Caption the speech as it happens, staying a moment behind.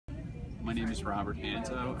My name is Robert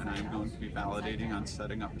Handzo, and I'm going to be validating on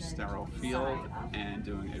setting up a sterile field and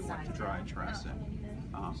doing a wet to dry dressing.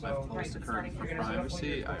 I've closed the curtain for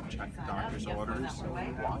privacy, I've checked the doctor's orders,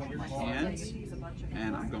 washed my hands,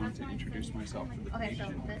 and I'm going to introduce myself to the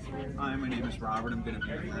patient. Hi, my name is Robert. I'm going to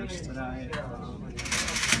be a nurse today. I'll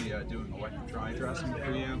be doing a wet to dry dressing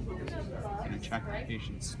for you. I'm going to check the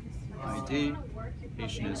patient's ID. The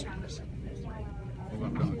patient is who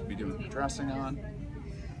I'm going to be doing the dressing on.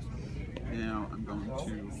 Now I'm going to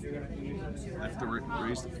have to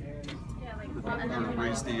raise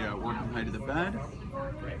the working height of the bed.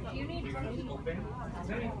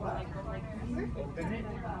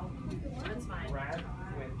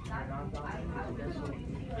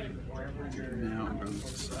 Now I'm going to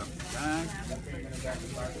set up the bag.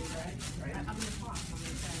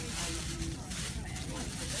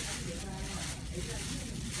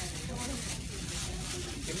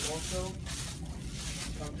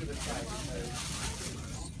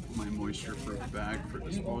 My moisture-proof bag for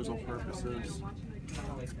disposal purposes.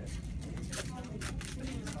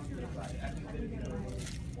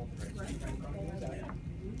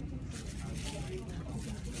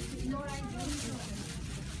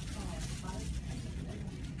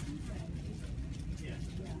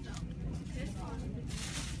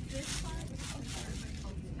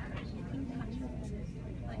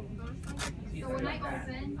 So when I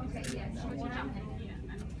open, okay, yeah, what you jump in?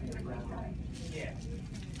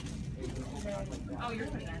 Oh, you're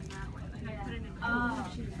putting that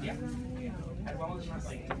Yeah.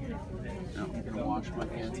 Now I'm going to wash my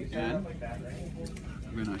hands again.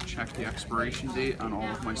 I'm going to check the expiration date on all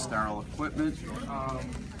of my sterile equipment.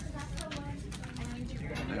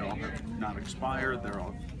 They all have not expired, they're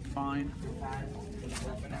all fine.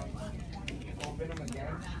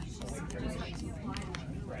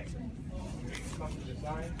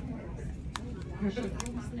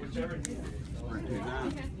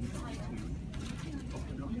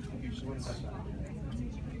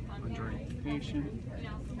 Under the patient.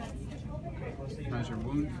 Measure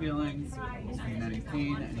wound feeling, any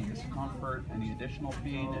pain, any discomfort, any additional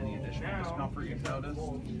pain, any additional discomfort you've noticed.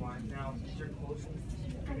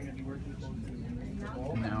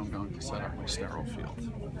 And now I'm going to set up my sterile field.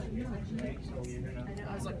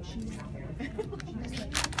 I was like,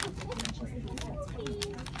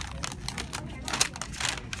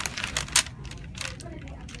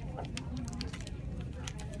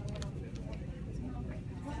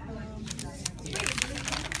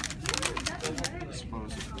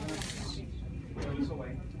 Dispose of this.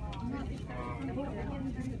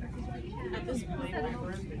 at this point,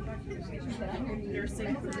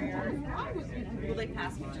 nursing career, will they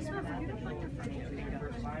pass me just for that? Like they're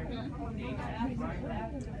from here, I'm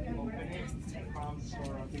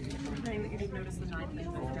praying that you didn't notice the 9 things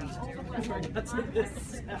I've done before I got to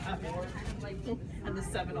this. And the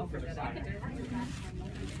 7 I'll forget after.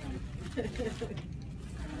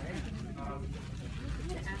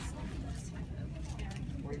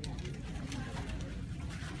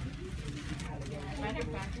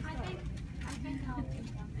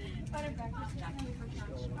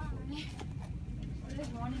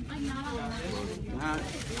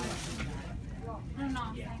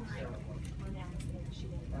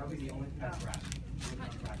 That'll be the only pet rat.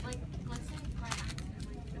 Like, let's say by accident,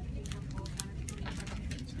 like, the patient pulls out of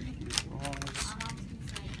the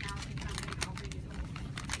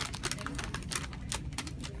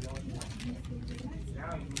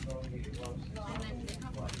now you can go and get your gloves.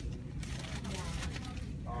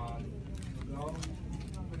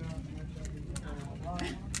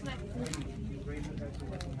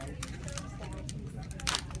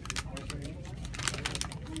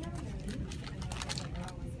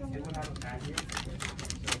 It would have a pad here, so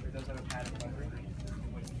if it does have a pad of covering, it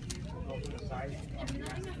would go to the side of the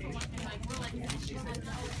mastication.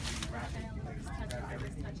 Grab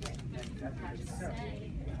everything, and after you step,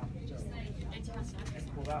 and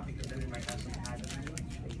pull out because then it might have some pad in it.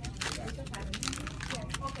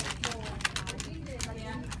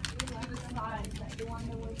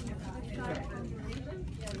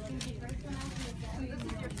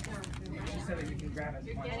 She said that you can grab as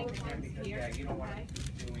much as you can because yeah, you don't want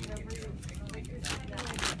to doing it.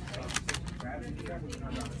 Grab it, grab it.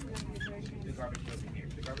 The garbage goes in here.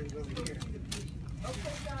 The garbage goes in here.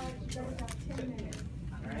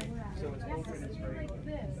 Alright, so it's open, it's ready.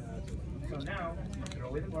 So now, throw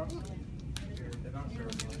away the gloves. They're not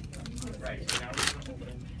sterile. Right, so now we're going to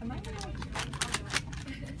open. Am I going to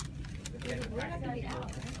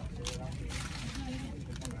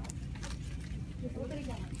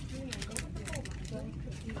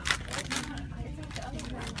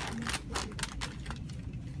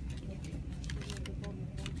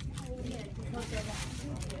Now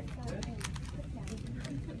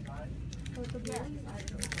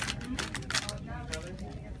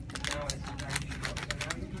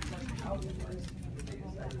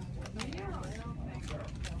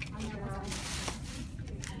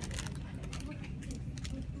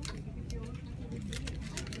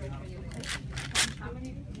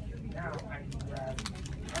I can grab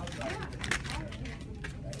outside.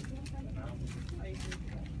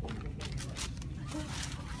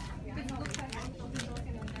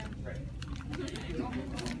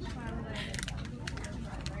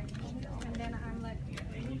 And then I'm like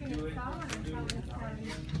looking at someone and someone is telling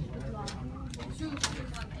me it's long.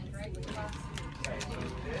 Right, so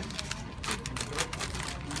this.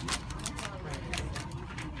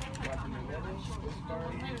 Watching the finish, this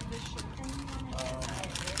part.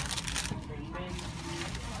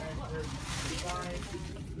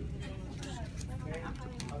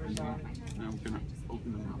 Now I'm gonna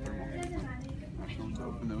open them up. Not going to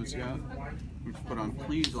open those yet. We put on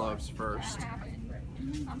clean gloves first.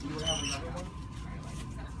 And I'm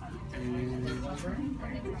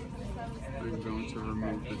going to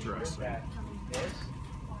remove the dressing.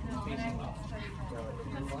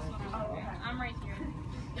 I'm right here.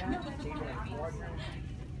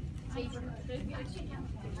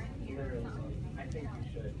 I think you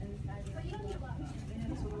should.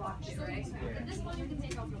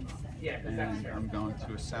 Yeah, because that's And fair. I'm going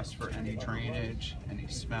to assess for any drainage, any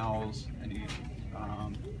smells, any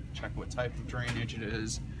check what type of drainage it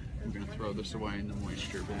is. I'm going to throw this away in the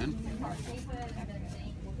moisture bin.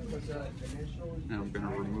 Now I'm going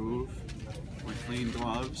to remove my clean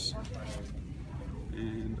gloves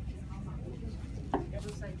and I'm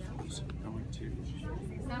going to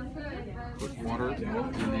put water in the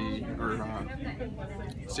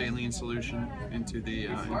saline solution into the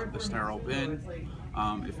sterile bin.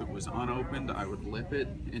 If it was unopened, I would lip it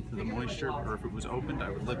into the moisture, or if it was opened, I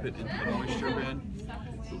would lip it into the moisture bin.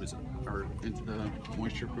 If it was, or into the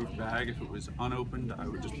moisture-proof bag. If it was unopened, I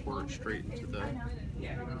would just pour it straight into the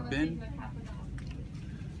bin.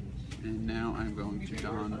 And now I'm going to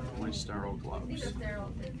don my sterile gloves.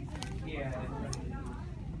 Yeah.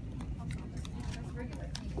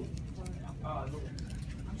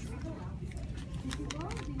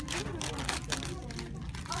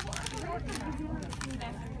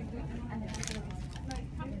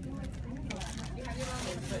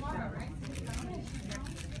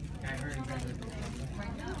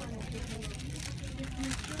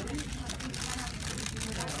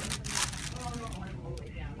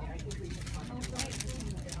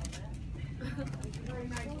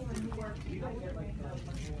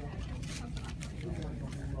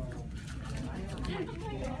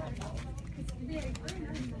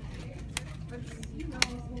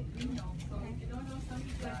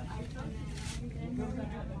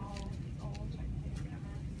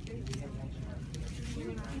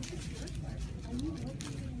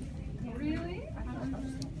 Really?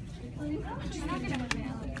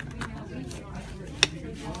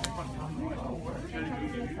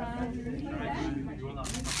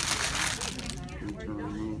 To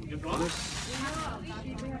remove this.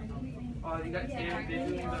 You got they're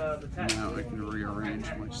doing the test. Now I can rearrange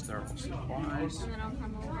my sterile supplies. And then I'll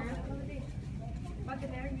come over.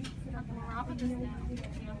 I'll put this down.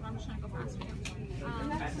 I'm just trying to go fast for you.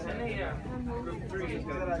 At 10 a.m., group 3 is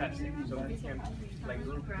going to be testing. So we can, like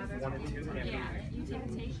group 1 and 2 can be. Yeah, you take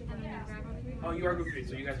the tape and then you grab on the group. Oh, you are group 3,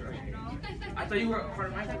 so you guys are okay. I thought you were part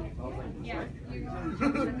of my team. I was like, Yeah.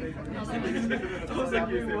 I was like,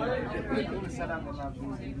 you what?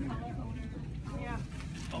 Yeah.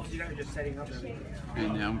 Oh, so you guys are just setting up everything.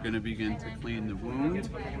 And now I'm going to begin to clean the wound.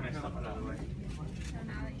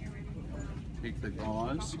 Take the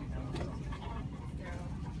gauze,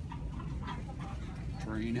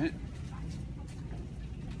 drain it,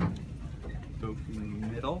 go from the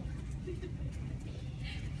middle,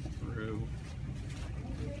 through,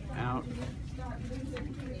 out,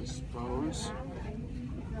 dispose.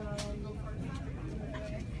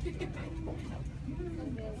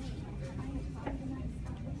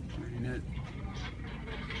 Drain it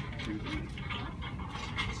to the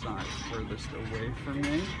side furthest away from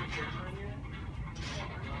me.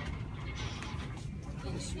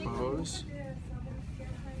 Dispose.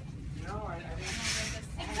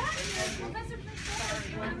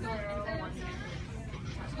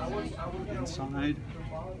 Inside,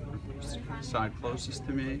 side closest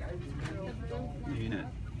to me, clean it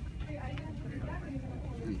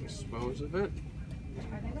and dispose of it.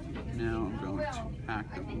 Now I'm going to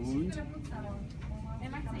pack the wound,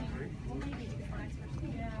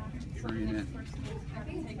 drain it,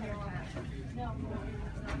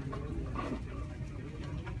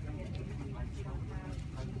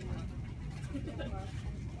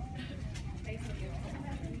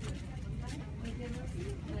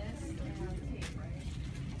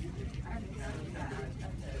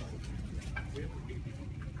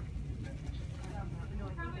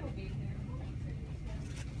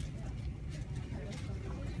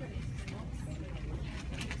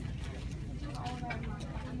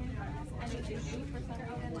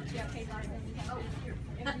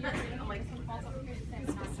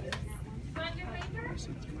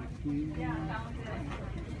 clean.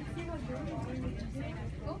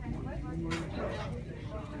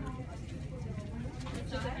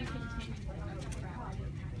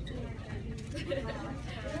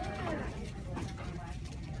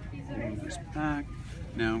 This back.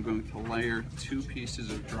 Now I'm going to layer 2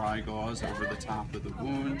 pieces of dry gauze over the top of the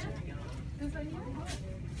wound.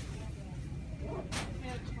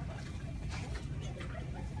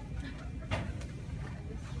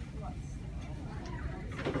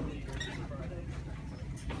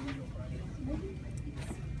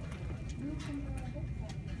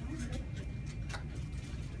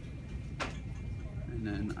 And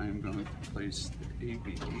then I'm going to place the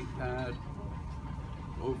ABE pad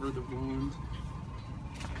over the wound.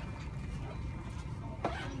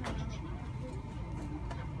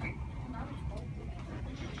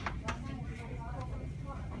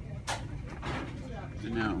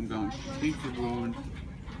 And now I'm going to treat the wound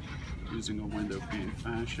using a window pane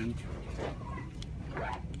fashion.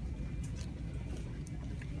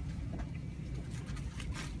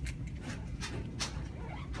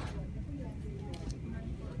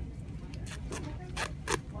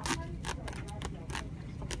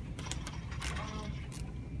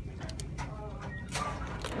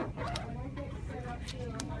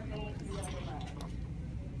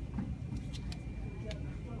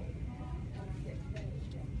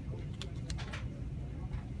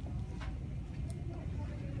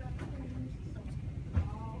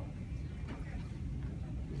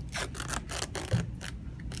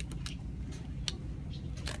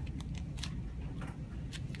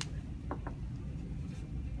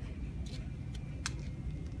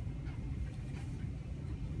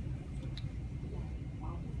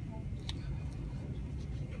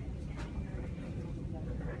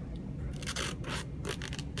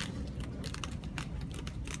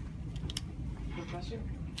 Question?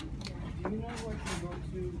 Do you know where to go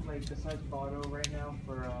to, like, besides Bardo right now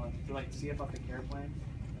for, to, like, see about the care plan?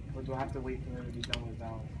 Or do I have to wait for her to be done with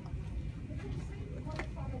Val?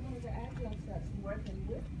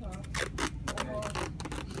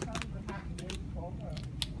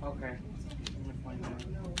 Okay. I'm gonna find out.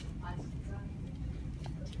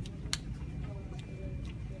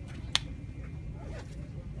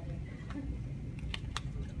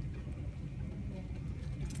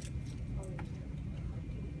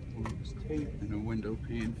 Tape in a window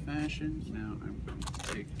pane fashion. Now I'm going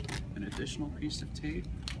to take an additional piece of tape.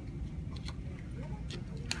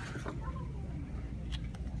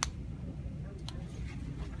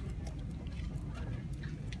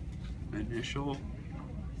 Initial,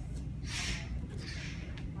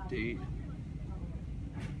 date,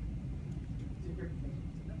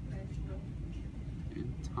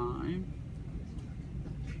 and time.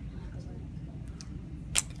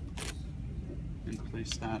 And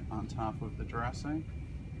place that on top of the dressing.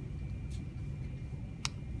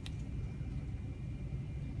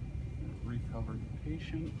 Recover the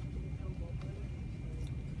patient.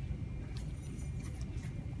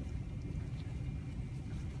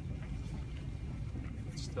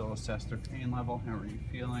 Still assess their pain level. How are you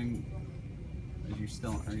feeling?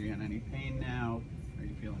 Are you in any pain now? Are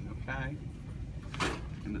you feeling okay?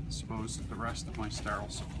 I'm going to dispose of the rest of my sterile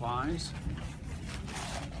supplies.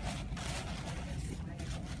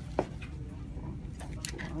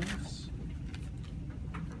 Gloves.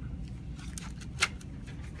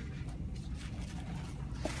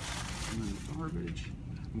 And then the garbage.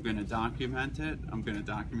 I'm going to document it. I'm going to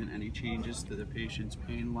document any changes to the patient's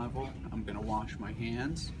pain level. I'm going to wash my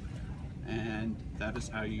hands. And that is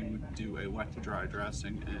how you do a wet to dry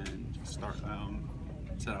dressing and start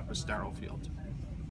set up a sterile field.